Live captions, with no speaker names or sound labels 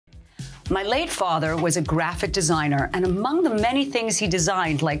My late father was a graphic designer, and among the many things he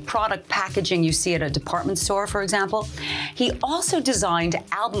designed, like product packaging you see at a department store, for example, he also designed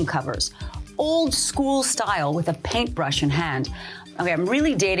album covers, old school style with a paintbrush in hand. Okay, I'm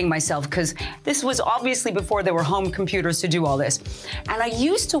really dating myself because this was obviously before there were home computers to do all this. And I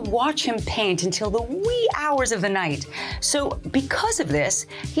used to watch him paint until the wee hours of the night. So because of this,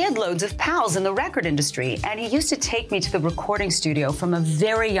 he had loads of pals in the record industry, and he used to take me to the recording studio from a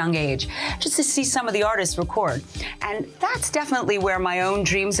very young age just to see some of the artists record. And that's definitely where my own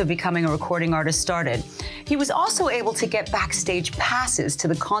dreams of becoming a recording artist started. He was also able to get backstage passes to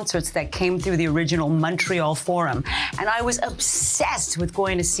the concerts that came through the original Montreal Forum, and I was obsessed with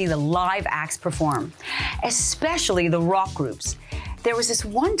going to see the live acts perform, especially the rock groups. There was this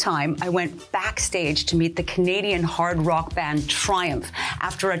one time I went backstage to meet the Canadian hard rock band Triumph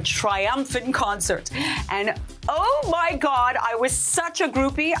after a triumphant concert. And oh my God, I was such a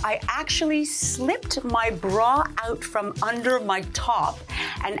groupie. I actually slipped my bra out from under my top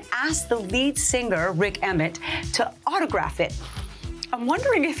and asked the lead singer, Rick Emmett, to autograph it. I'm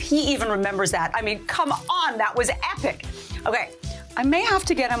wondering if he even remembers that. I mean, come on, that was epic. Okay, I may have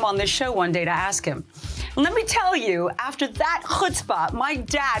to get him on this show one day to ask him. Let me tell you, after that chutzpah, my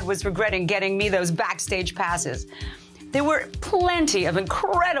dad was regretting getting me those backstage passes. There were plenty of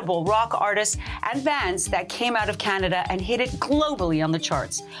incredible rock artists and bands that came out of Canada and hit it globally on the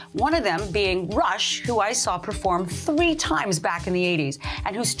charts. One of them being Rush, who I saw perform 3 times back in the 80s,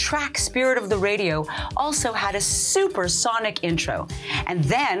 and whose track Spirit of the Radio also had a supersonic intro. And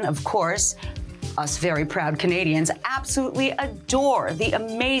then, of course, us very proud Canadians absolutely adore the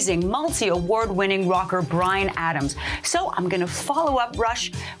amazing multi-award-winning rocker Bryan Adams. So I'm gonna follow up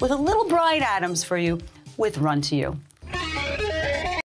Rush with a little Bryan Adams for you with Run to You.